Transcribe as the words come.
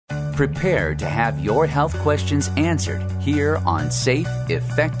Prepare to have your health questions answered here on Safe,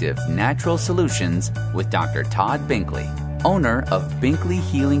 Effective Natural Solutions with Dr. Todd Binkley, owner of Binkley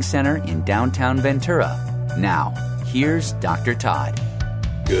Healing Center in downtown Ventura. Now, here's Dr. Todd.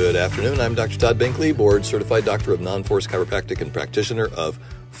 Good afternoon. I'm Dr. Todd Binkley, board-certified doctor of non-force chiropractic and practitioner of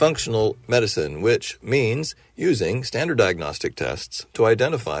functional medicine, which means using standard diagnostic tests to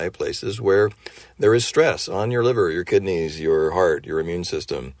identify places where there is stress on your liver, your kidneys, your heart, your immune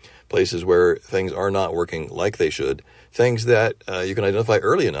system, places where things are not working like they should, things that you can identify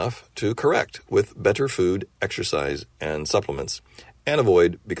early enough to correct with better food, exercise, and supplements, and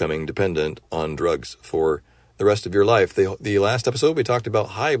avoid becoming dependent on drugs for the rest of your life. The last episode, we talked about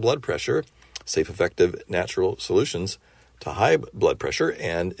high blood pressure, safe, effective, natural solutions to high blood pressure.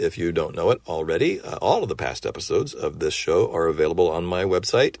 And if you don't know it already, all of the past episodes of this show are available on my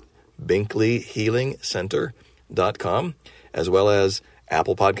website, binkleyhealingcenter.com, as well as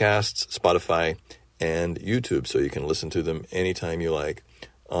Apple Podcasts, Spotify, and YouTube, so you can listen to them anytime you like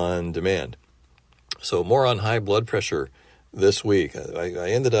on demand. So more on high blood pressure this week.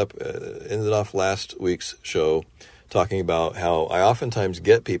 I ended off last week's show talking about how I oftentimes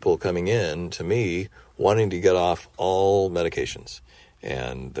get people coming in to me wanting to get off all medications.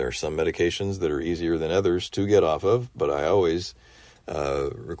 And there are some medications that are easier than others to get off of, but I always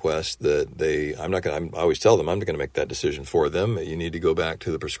request that I always tell them I'm not going to make that decision for them. You need to go back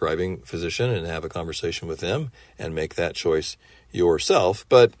to the prescribing physician and have a conversation with them and make that choice yourself.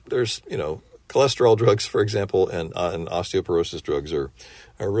 But there's, cholesterol drugs, for example, and osteoporosis drugs are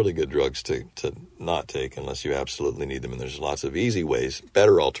really good drugs to not take unless you absolutely need them. And there's lots of easy ways,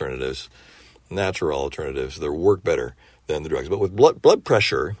 better alternatives, natural alternatives that work better than the drugs. But with blood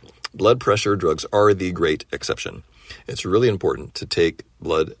pressure drugs are the great exception. It's really important to take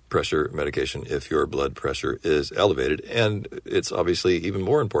blood pressure medication if your blood pressure is elevated. And it's obviously even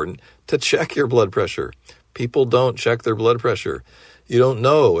more important to check your blood pressure. People don't check their blood pressure. You don't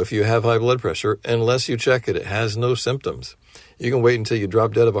know if you have high blood pressure unless you check it. It has no symptoms. You can wait until you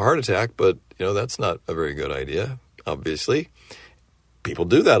drop dead of a heart attack, but that's not a very good idea, obviously. People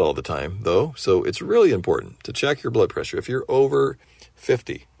do that all the time, though, so it's really important to check your blood pressure. If you're over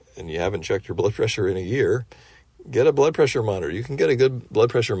 50 and you haven't checked your blood pressure in a year, get a blood pressure monitor. You can get a good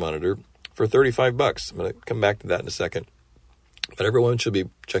blood pressure monitor for $35. I'm going to come back to that in a second. But everyone should be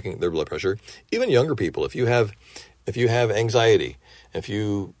checking their blood pressure. Even younger people, if you have anxiety, if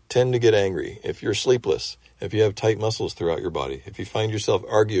you tend to get angry, if you're sleepless, if you have tight muscles throughout your body, if you find yourself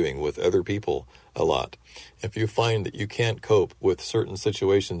arguing with other people a lot, if you find that you can't cope with certain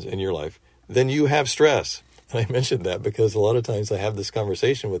situations in your life, then you have stress. And I mentioned that because a lot of times I have this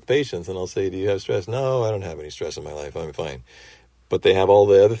conversation with patients and I'll say, do you have stress? No, I don't have any stress in my life. I'm fine. But they have all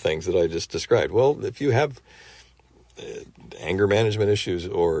the other things that I just described. Well, if you have anger management issues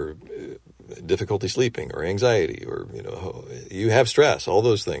or difficulty sleeping or anxiety or, you have stress, all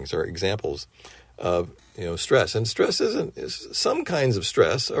those things are examples of, stress. And some kinds of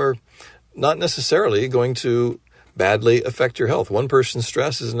stress are not necessarily going to badly affect your health. One person's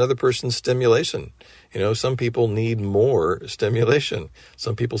stress is another person's stimulation. Some people need more stimulation.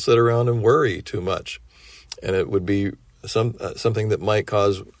 Some people sit around and worry too much. And it would be something that might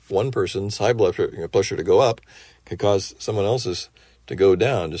cause one person's high blood pressure to go up, could cause someone else's to go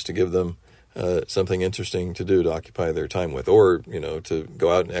down, just to give them something interesting to do to occupy their time with, or, to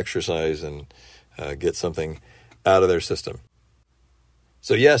go out and exercise and get something out of their system.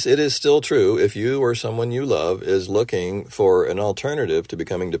 So yes, it is still true. If you or someone you love is looking for an alternative to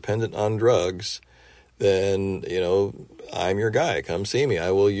becoming dependent on drugs, then, I'm your guy. Come see me.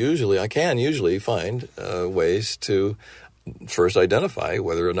 I can usually find ways to first identify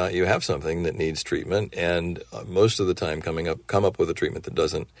whether or not you have something that needs treatment, and most of the time come up with a treatment that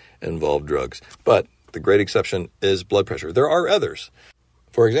doesn't involve drugs. But the great exception is blood pressure. There are others.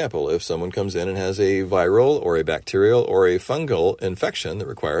 For example, if someone comes in and has a viral or a bacterial or a fungal infection that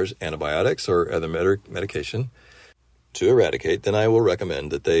requires antibiotics or other medication to eradicate, then I will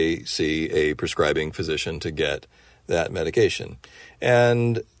recommend that they see a prescribing physician to get that medication.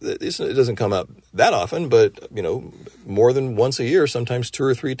 And it doesn't come up that often, but, more than once a year, sometimes 2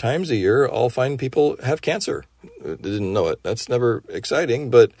 or 3 times a year, I'll find people have cancer. They didn't know it. That's never exciting,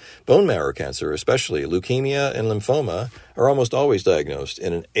 but bone marrow cancer, especially leukemia and lymphoma, are almost always diagnosed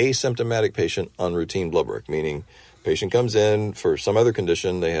in an asymptomatic patient on routine blood work, meaning patient comes in for some other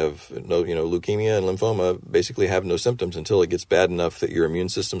condition, they have no, leukemia and lymphoma basically have no symptoms until it gets bad enough that your immune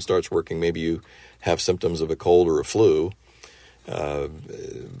system starts working. Maybe you have symptoms of a cold or a flu.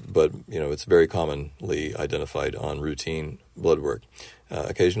 But, it's very commonly identified on routine blood work.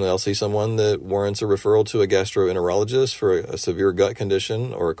 Occasionally I'll see someone that warrants a referral to a gastroenterologist for a severe gut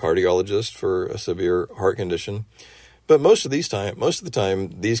condition or a cardiologist for a severe heart condition. But most of the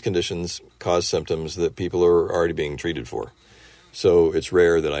time, these conditions cause symptoms that people are already being treated for. So it's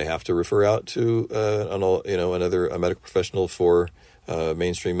rare that I have to refer out to a medical professional for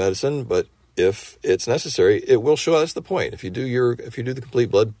mainstream medicine. But if it's necessary, it will show. That's the point. If you do the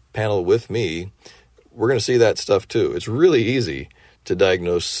complete blood panel with me, we're going to see that stuff too. It's really easy to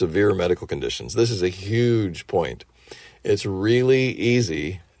diagnose severe medical conditions. This is a huge point. It's really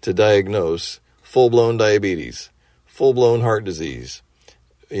easy to diagnose full-blown diabetes, full-blown heart disease,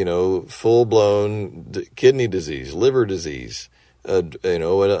 full-blown kidney disease, liver disease,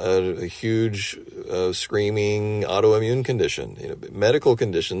 a huge screaming autoimmune condition. Medical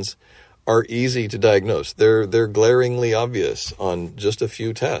conditions are easy to diagnose. They're glaringly obvious on just a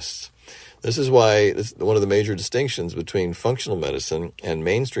few tests. This is why one of the major distinctions between functional medicine and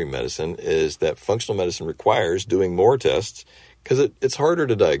mainstream medicine is that functional medicine requires doing more tests because it's harder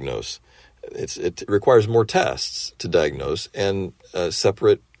to diagnose. It requires more tests to diagnose and a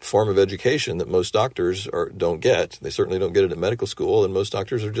separate form of education that most doctors don't get. They certainly don't get it at medical school, and most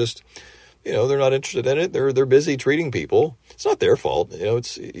doctors are just, they're not interested in it. They're busy treating people. It's not their fault.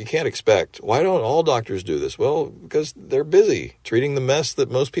 You can't expect. Why don't all doctors do this? Well, because they're busy treating the mess that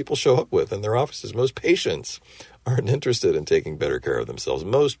most people show up with in their offices. Most patients aren't interested in taking better care of themselves.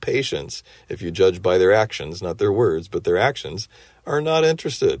 Most patients, if you judge by their actions, not their words, but their actions, are not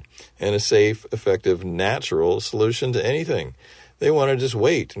interested in a safe, effective, natural solution to anything. They want to just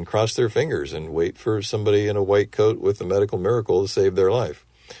wait and cross their fingers and wait for somebody in a white coat with a medical miracle to save their life.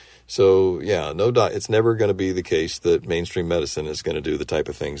 So, it's never going to be the case that mainstream medicine is going to do the type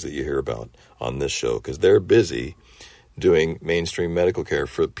of things that you hear about on this show, because they're busy doing mainstream medical care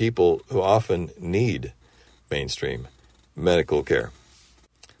for people who often need mainstream medical care.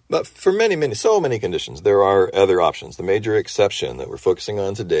 But for so many conditions, there are other options. The major exception that we're focusing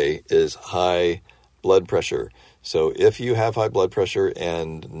on today is high blood pressure. So if you have high blood pressure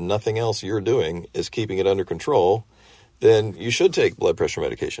and nothing else you're doing is keeping it under control, then you should take blood pressure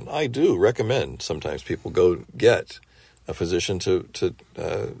medication. I do recommend sometimes people go get a physician to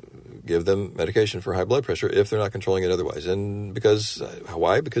give them medication for high blood pressure if they're not controlling it otherwise. And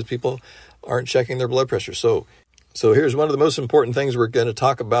why? Because people aren't checking their blood pressure. So here's one of the most important things we're going to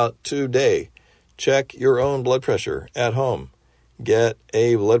talk about today. Check your own blood pressure at home. Get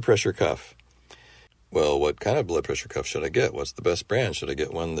a blood pressure cuff. Well, what kind of blood pressure cuff should I get? What's the best brand? Should I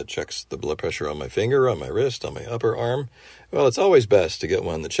get one that checks the blood pressure on my finger, on my wrist, on my upper arm? Well, it's always best to get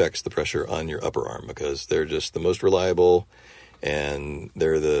one that checks the pressure on your upper arm because they're just the most reliable, and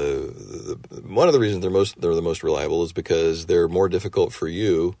they're one of the reasons they're the most reliable is because they're more difficult for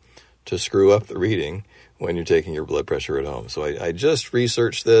you to screw up the reading when you're taking your blood pressure at home. So I just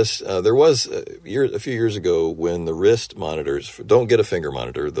researched this. There was a few years ago when the wrist monitors, don't get a finger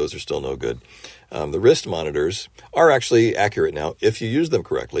monitor, those are still no good. The wrist monitors are actually accurate now if you use them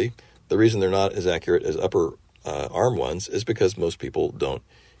correctly. The reason they're not as accurate as upper arm ones is because most people don't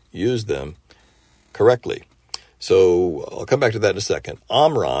use them correctly. So I'll come back to that in a second.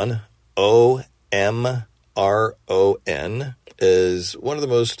 Omron, Omron, is one of the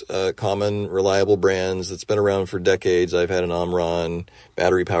most common, reliable brands that's been around for decades. I've had an Omron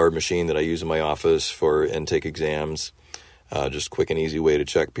battery-powered machine that I use in my office for intake exams. Just quick and easy way to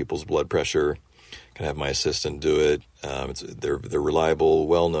check people's blood pressure. Can have my assistant do it. They're reliable,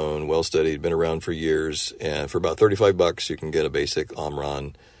 well-known, well-studied, been around for years. And for about $35, you can get a basic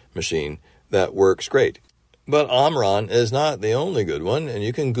Omron machine that works great. But Omron is not the only good one, and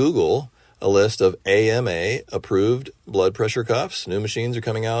you can Google a list of AMA-approved blood pressure cuffs. New machines are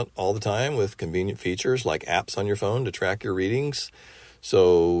coming out all the time with convenient features like apps on your phone to track your readings.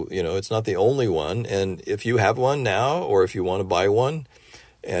 So, it's not the only one. And if you have one now, or if you want to buy one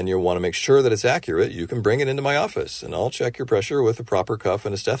and you want to make sure that it's accurate, you can bring it into my office and I'll check your pressure with a proper cuff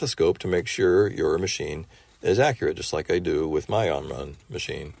and a stethoscope to make sure your machine is accurate, just like I do with my Omron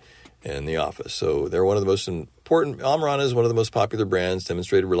machine in the office. So they're one of the most important. Omron is one of the most popular brands,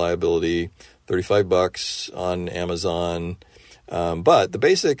 demonstrated reliability, $35 on Amazon. But the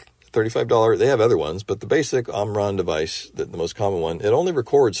basic $35, they have other ones, but the basic Omron device, the most common one, it only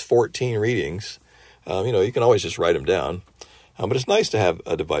records 14 readings. You can always just write them down. But it's nice to have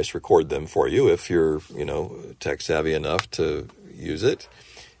a device record them for you if you're, tech savvy enough to use it.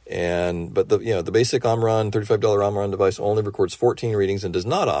 But the basic Omron, $35 Omron device only records 14 readings and does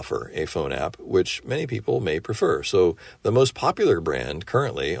not offer a phone app, which many people may prefer. So the most popular brand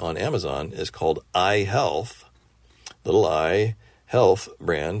currently on Amazon is called iHealth. little eye health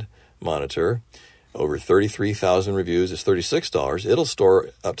brand monitor. Over 33,000 reviews is $36. It'll store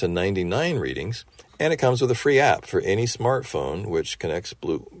up to 99 readings, and it comes with a free app for any smartphone, which connects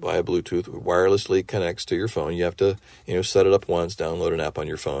via Bluetooth, wirelessly connects to your phone. You have to, set it up once, download an app on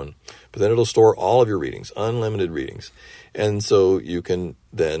your phone, but then it'll store all of your readings, unlimited readings. And so you can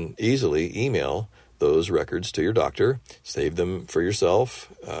then easily email those records to your doctor, save them for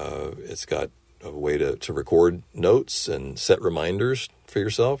yourself. It's got a way to record notes and set reminders for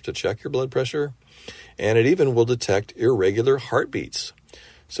yourself to check your blood pressure. And it even will detect irregular heartbeats.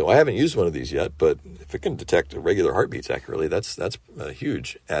 So I haven't used one of these yet, but if it can detect irregular heartbeats accurately, that's a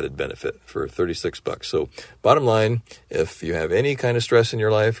huge added benefit for $36. So bottom line, if you have any kind of stress in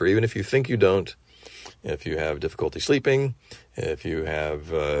your life, or even if you think you don't, if you have difficulty sleeping, if you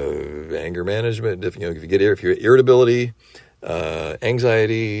have anger management, if you get irritability,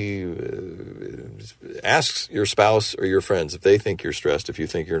 anxiety, ask your spouse or your friends if they think you're stressed, if you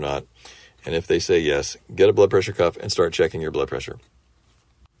think you're not. And if they say yes, get a blood pressure cuff and start checking your blood pressure.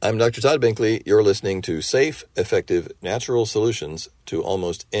 I'm Dr. Todd Binkley. You're listening to Safe, Effective, Natural Solutions to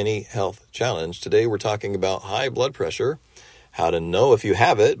Almost Any Health Challenge. Today we're talking about high blood pressure, how to know if you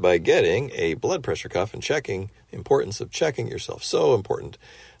have it by getting a blood pressure cuff and checking, the importance of checking yourself. So important.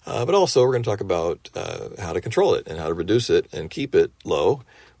 But also we're going to talk about how to control it and how to reduce it and keep it low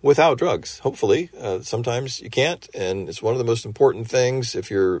without drugs. Hopefully, sometimes you can't, and it's one of the most important things.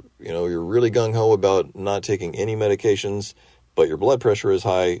 If you're really gung-ho about not taking any medications, but your blood pressure is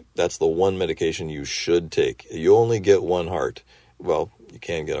high, that's the one medication you should take. You only get one heart. Well, you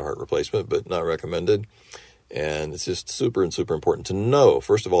can get a heart replacement, but not recommended. And it's just super important to know,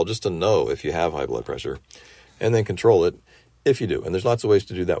 first of all, just to know if you have high blood pressure, and then control it if you do. And there's lots of ways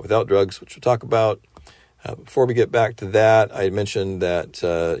to do that without drugs, which we'll talk about. Before we get back to that, I mentioned that,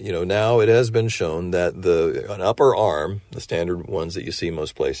 now it has been shown that an upper arm, the standard ones that you see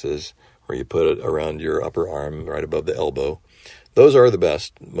most places, where you put it around your upper arm right above the elbow, those are the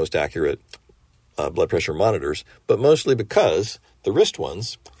best, most accurate blood pressure monitors, but mostly because the wrist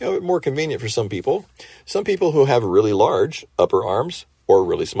ones, are more convenient for some people. Some people who have really large upper arms or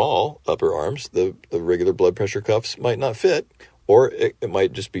really small upper arms, the regular blood pressure cuffs might not fit, or it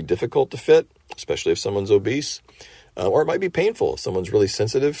might just be difficult to fit, especially if someone's obese, or it might be painful. If someone's really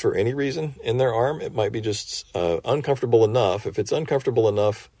sensitive for any reason in their arm, it might be just uncomfortable enough. If it's uncomfortable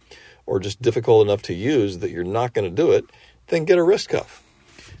enough or just difficult enough to use that you're not going to do it, then get a wrist cuff.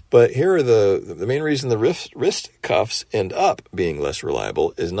 But here are the main reason the wrist cuffs end up being less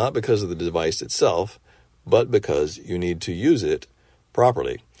reliable is not because of the device itself, but because you need to use it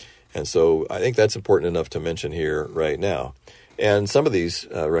properly. And so I think that's important enough to mention here right now. And some of these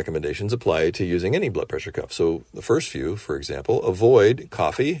recommendations apply to using any blood pressure cuff. So the first few, for example, avoid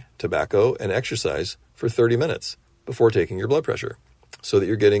coffee, tobacco, and exercise for 30 minutes before taking your blood pressure so that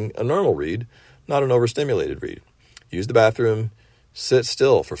you're getting a normal read, not an overstimulated read. Use the bathroom, sit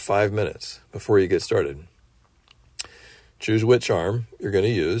still for 5 minutes before you get started. Choose which arm you're going to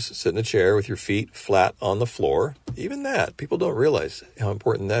use. Sit in a chair with your feet flat on the floor. Even that, people don't realize how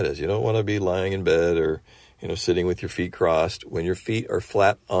important that is. You don't want to be lying in bed or sitting with your feet crossed. When your feet are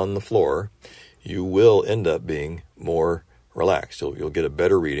flat on the floor, you will end up being more relaxed. You'll get a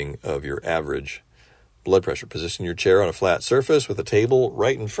better reading of your average blood pressure. Position your chair on a flat surface with a table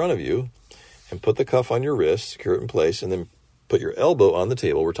right in front of you and put the cuff on your wrist, secure it in place, and then put your elbow on the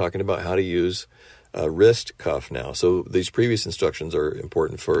table. We're talking about how to use a wrist cuff now. So these previous instructions are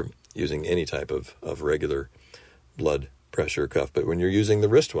important for using any type of regular blood pressure cuff. But when you're using the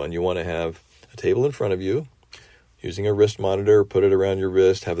wrist one, you want to have a table in front of you, using a wrist monitor, put it around your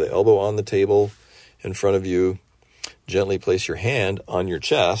wrist, have the elbow on the table in front of you, gently place your hand on your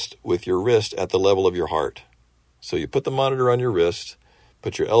chest with your wrist at the level of your heart. So you put the monitor on your wrist,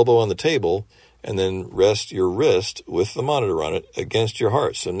 put your elbow on the table, and then rest your wrist with the monitor on it against your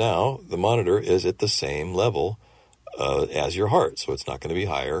heart. So now the monitor is at the same level as your heart. So it's not going to be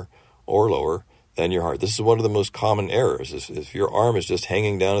higher or lower than your heart. This is one of the most common errors. If your arm is just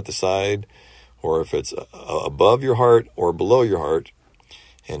hanging down at the side, or if it's above your heart or below your heart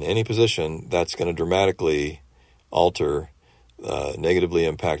in any position, that's going to dramatically alter, negatively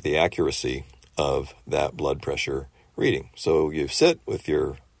impact the accuracy of that blood pressure reading. So you sit with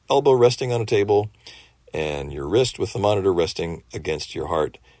your elbow resting on a table and your wrist with the monitor resting against your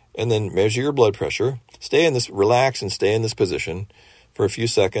heart, and then measure your blood pressure. Relax and stay in this position for a few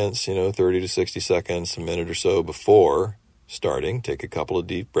seconds, 30 to 60 seconds, a minute or so before starting. Take a couple of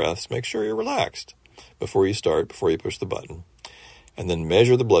deep breaths. Make sure you're relaxed before you start, before you push the button. And then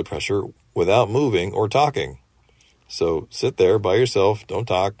measure the blood pressure without moving or talking. So sit there by yourself. Don't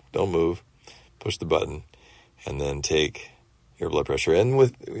talk. Don't move. Push the button. and then take your blood pressure.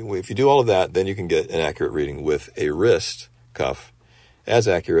 And if you do all of that, then you can get an accurate reading with a wrist cuff, as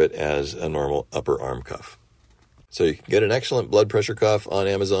accurate as a normal upper arm cuff. So you can get an excellent blood pressure cuff on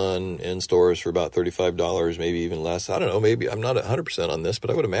Amazon in stores for about $35, maybe even less. I don't know, maybe I'm not 100% on this, but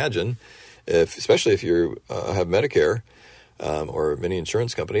I would imagine, especially if you have Medicare or many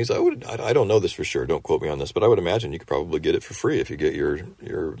insurance companies, I don't know this for sure, don't quote me on this, but I would imagine you could probably get it for free if you get your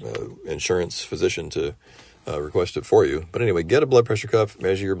insurance physician to request it for you. But anyway, get a blood pressure cuff,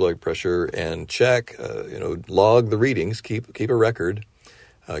 measure your blood pressure, and check, log the readings, keep a record,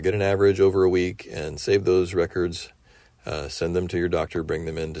 get an average over a week, and save those records, send them to your doctor, bring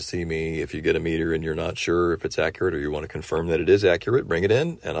them in to see me. If you get a meter and you're not sure if it's accurate or you want to confirm that it is accurate, bring it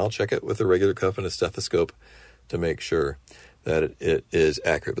in, and I'll check it with a regular cuff and a stethoscope to make sure that it is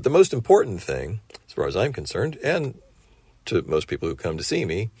accurate. But the most important thing, as far as I'm concerned, and to most people who come to see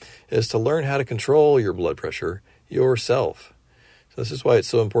me, is to learn how to control your blood pressure yourself. So this is why it's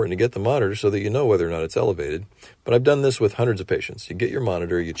so important to get the monitor so that you know whether or not it's elevated. But I've done this with hundreds of patients. You get your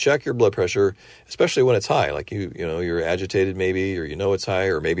monitor, you check your blood pressure, especially when it's high, like you're agitated maybe, or it's high,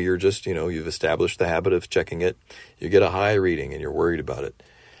 or maybe you're just, you've established the habit of checking it. You get a high reading and you're worried about it.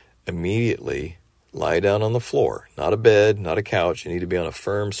 Immediately lie down on the floor, not a bed, not a couch. You need to be on a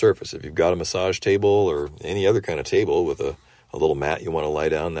firm surface. If you've got a massage table or any other kind of table with a little mat you want to lie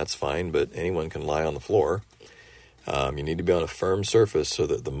down, that's fine, but anyone can lie on the floor. You need to be on a firm surface so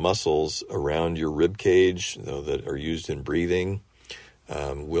that the muscles around your rib cage that are used in breathing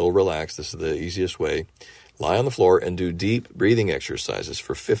will relax. This is the easiest way. Lie on the floor and do deep breathing exercises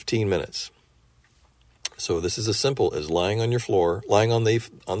for 15 minutes. So this is as simple as lying on the floor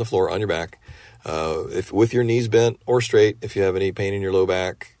on your back, if with your knees bent or straight. If you have any pain in your low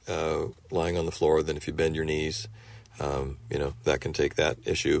back, lying on the floor, then if you bend your knees, that can take that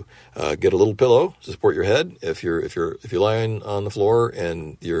issue. Get a little pillow to support your head. If you're lying on the floor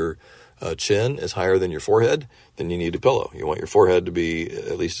and your chin is higher than your forehead, then you need a pillow. You want your forehead to be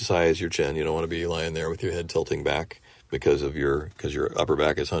at least as high as your chin. You don't want to be lying there with your head tilting back because your upper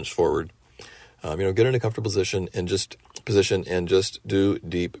back is hunched forward. Get in a comfortable position and just do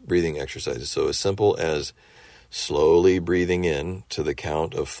deep breathing exercises. So as simple as slowly breathing in to the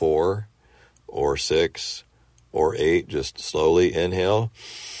count of 4 or 6 or 8. Just slowly inhale.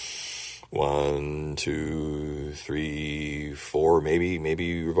 1, 2, 3, 4. Maybe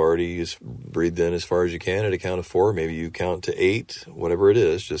you've already breathed in as far as you can at a count of 4. Maybe you count to 8. Whatever it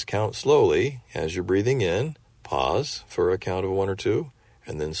is, just count slowly as you're breathing in. Pause for a count of 1 or 2.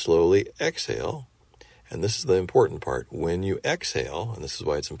 And then slowly exhale. And this is the important part. When you exhale, and this is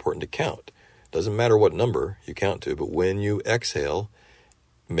why it's important to count. Doesn't matter what number you count to, but when you exhale,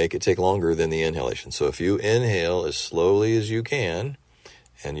 make it take longer than the inhalation. So if you inhale as slowly as you can,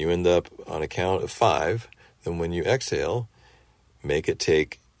 and you end up on a count of 5, then when you exhale, make it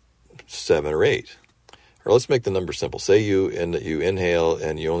take 7 or 8. Or let's make the number simple. Say you inhale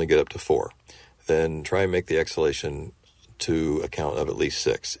and you only get up to 4. Then try and make the exhalation to a count of at least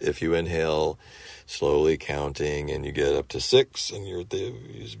 6. If you inhale slowly counting and you get up to 6 and you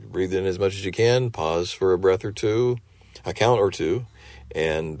breathe in as much as you can, pause for a breath or two, a count or two,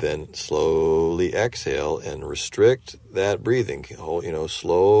 and then slowly exhale and restrict that breathing.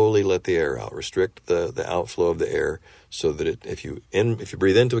 Slowly let the air out. Restrict the outflow of the air so that if you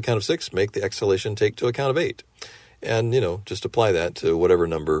breathe into a count of 6, make the exhalation take to a count of 8. And, just apply that to whatever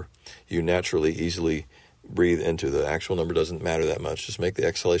number you naturally easily breathe into. The actual number doesn't matter that much. Just make the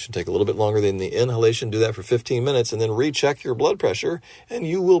exhalation take a little bit longer than the inhalation. Do that for 15 minutes and then recheck your blood pressure and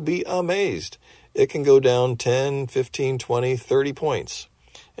you will be amazed. It can go down 10, 15, 20, 30 points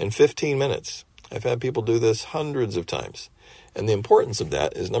in 15 minutes. I've had people do this hundreds of times. And the importance of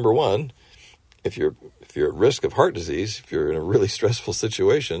that is, number one, if you're at risk of heart disease, if you're in a really stressful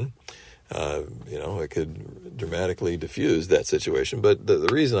situation, it could dramatically diffuse that situation. But the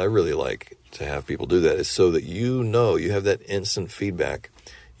reason I really like to have people do that is so that you have that instant feedback.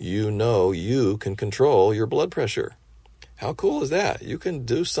 You can control your blood pressure. How cool is that? You can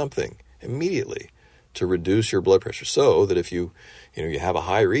do something immediately to reduce your blood pressure so that if you have a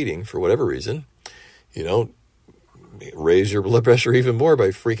high reading for whatever reason, you don't raise your blood pressure even more by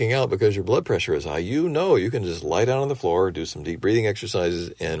freaking out because your blood pressure is high. You can just lie down on the floor, do some deep breathing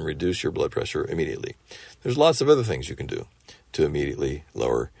exercises, and reduce your blood pressure immediately. There's lots of other things you can do to immediately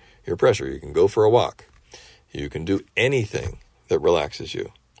lower your pressure. You can go for a walk. You can do anything that relaxes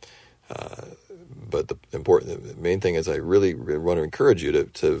you. But the main thing is I really want to encourage you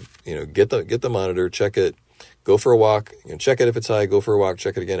to get the monitor, check it, go for a walk, check it if it's high, go for a walk,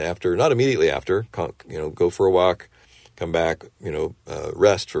 check it again after, not immediately after, go for a walk, Come back,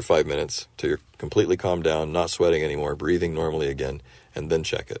 rest for 5 minutes till you're completely calmed down, not sweating anymore, breathing normally again, and then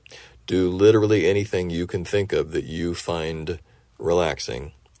check it. Do literally anything you can think of that you find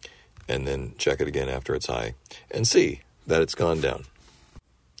relaxing, and then check it again after it's high, and see that it's gone down.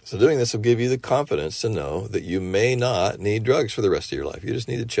 So doing this will give you the confidence to know that you may not need drugs for the rest of your life. You just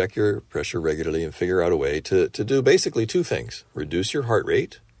need to check your pressure regularly and figure out a way to do basically two things: reduce your heart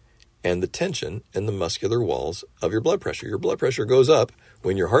rate and the tension in the muscular walls of your blood pressure. Your blood pressure goes up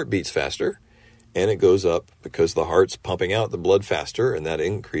when your heart beats faster, and it goes up because the heart's pumping out the blood faster, and that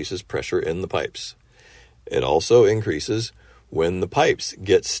increases pressure in the pipes. It also increases when the pipes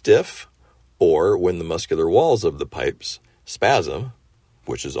get stiff or when the muscular walls of the pipes spasm,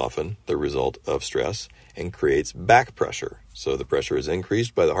 which is often the result of stress, and creates back pressure. So the pressure is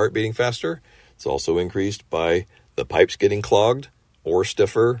increased by the heart beating faster. It's also increased by the pipes getting clogged or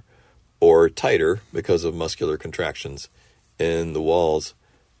stiffer or tighter because of muscular contractions in the walls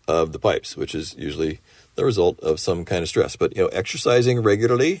of the pipes, which is usually the result of some kind of stress. But, exercising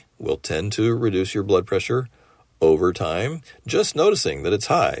regularly will tend to reduce your blood pressure over time. Just noticing that it's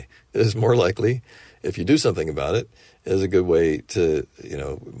high is more likely, if you do something about it, is a good way to,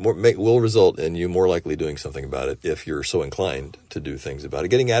 will result in you more likely doing something about it if you're so inclined to do things about it.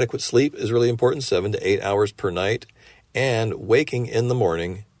 Getting adequate sleep is really important, 7 to 8 hours per night, and waking in the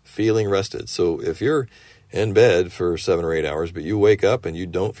morning feeling rested. So if you're in bed for 7 or 8 hours, but you wake up and you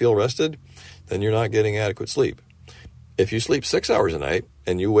don't feel rested, then you're not getting adequate sleep. If you sleep 6 hours a night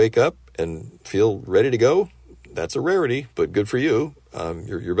and you wake up and feel ready to go, that's a rarity, but good for you.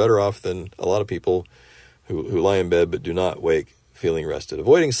 You're better off than a lot of people who lie in bed but do not wake feeling rested.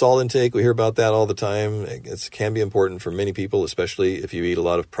 Avoiding salt intake, we hear about that all the time. It can be important for many people, especially if you eat a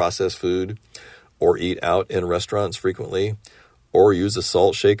lot of processed food or eat out in restaurants frequently or use a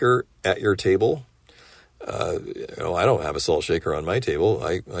salt shaker at your table. I don't have a salt shaker on my table.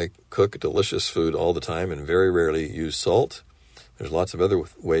 I cook delicious food all the time and very rarely use salt. There's lots of other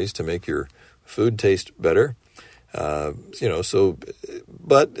ways to make your food taste better.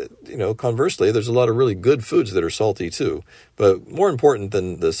 Conversely, there's a lot of really good foods that are salty too. But more important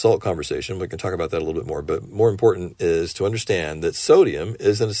than the salt conversation, we can talk about that a little bit more, but more important is to understand that sodium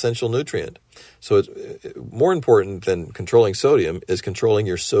is an essential nutrient. So it's more important than controlling sodium is controlling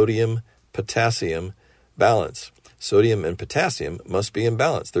your sodium-potassium balance. Sodium and potassium must be in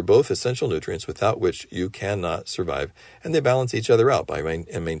balance. They're both essential nutrients without which you cannot survive, and they balance each other out.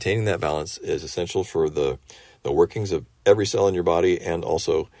 And maintaining that balance is essential for the workings of every cell in your body and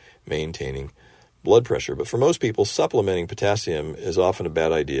also maintaining blood pressure. But for most people, supplementing potassium is often a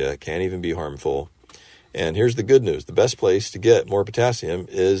bad idea, can even be harmful. And here's the good news. The best place to get more potassium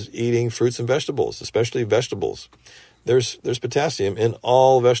is eating fruits and vegetables, especially vegetables. There's potassium in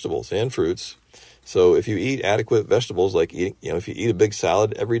all vegetables and fruits. So if you eat adequate vegetables, like if you eat a big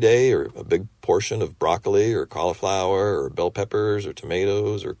salad every day or a big portion of broccoli or cauliflower or bell peppers or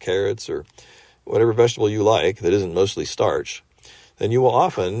tomatoes or carrots or whatever vegetable you like that isn't mostly starch, then you will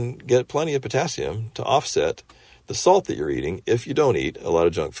often get plenty of potassium to offset the salt that you're eating if you don't eat a lot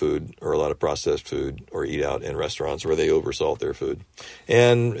of junk food or a lot of processed food or eat out in restaurants where they oversalt their food.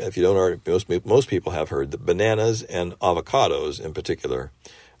 And if you don't, most people have heard that bananas and avocados in particular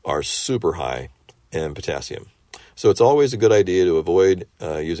are super high in potassium. So it's always a good idea to avoid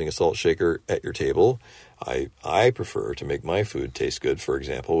using a salt shaker at your table. I prefer to make my food taste good, for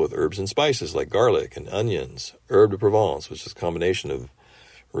example, with herbs and spices like garlic and onions, herb de Provence, which is a combination of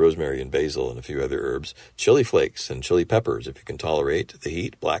rosemary and basil and a few other herbs, chili flakes and chili peppers if you can tolerate the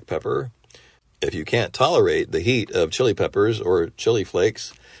heat, black pepper. If you can't tolerate the heat of chili peppers or chili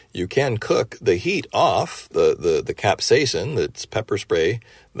flakes, you can cook the heat off, the capsaicin, that's pepper spray,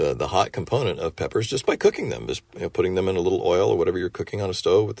 the hot component of peppers, just by cooking them, just putting them in a little oil or whatever you're cooking on a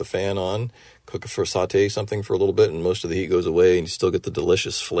stove with the fan on, saute something for a little bit, and most of the heat goes away, and you still get the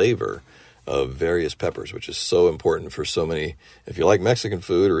delicious flavor of various peppers, which is so important for so many. If you like Mexican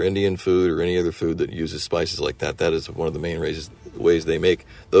food or Indian food or any other food that uses spices like that, that is one of the main ways they make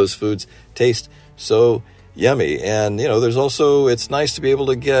those foods taste so yummy. And, there's also, it's nice to be able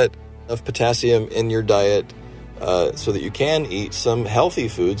to get enough potassium in your diet so that you can eat some healthy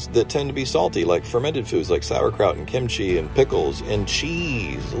foods that tend to be salty, like fermented foods like sauerkraut and kimchi and pickles and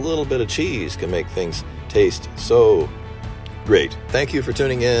cheese. A little bit of cheese can make things taste so great. Thank you for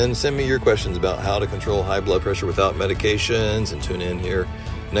tuning in. Send me your questions about how to control high blood pressure without medications, and tune in here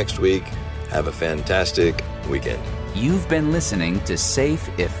next week. Have a fantastic weekend. You've been listening to Safe,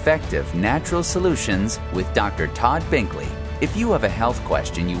 Effective Natural Solutions with Dr. Todd Binkley. If you have a health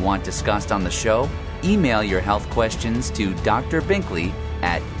question you want discussed on the show, email your health questions to Dr. Binkley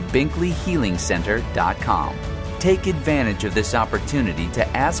at binkleyhealingcenter.com. Take advantage of this opportunity to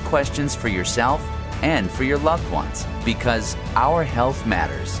ask questions for yourself and for your loved ones, because our health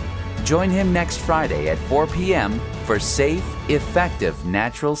matters. Join him next Friday at 4 p.m. for safe, effective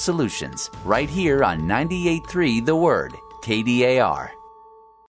natural solutions, right here on 98.3 The Word, KDAR.